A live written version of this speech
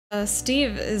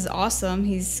Steve is awesome.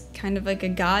 He's kind of like a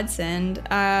godsend.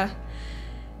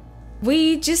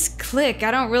 We just click.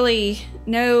 I don't really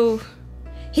know.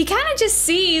 He kind of just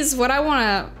sees what I want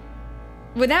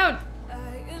to, without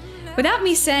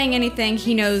me saying anything,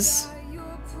 he knows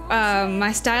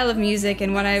my style of music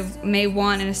and what I may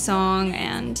want in a song,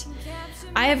 and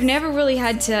I have never really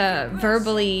had to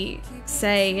verbally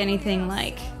say anything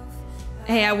like,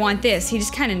 hey, I want this. He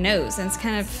just kind of knows, and it's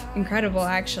kind of incredible,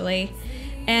 actually.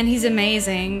 And he's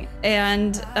amazing,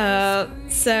 and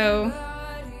and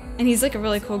he's like a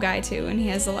really cool guy too, and he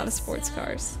has a lot of sports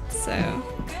cars, so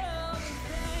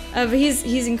but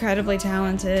he's incredibly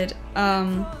talented.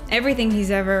 Everything he's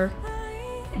ever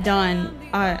done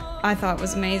I thought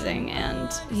was amazing,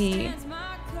 and he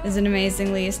is an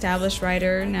amazingly established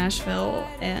writer in Nashville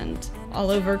and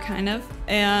all over, kind of,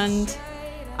 and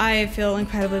I feel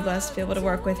incredibly blessed to be able to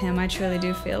work with him. I truly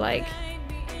do feel like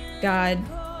God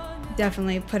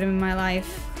definitely put him in my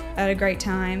life at a great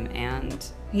time, and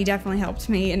he definitely helped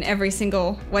me in every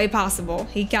single way possible.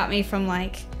 He got me from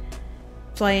like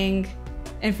playing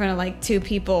in front of like 2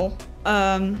 people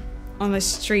on the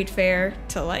street fair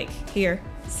to like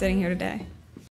sitting here today.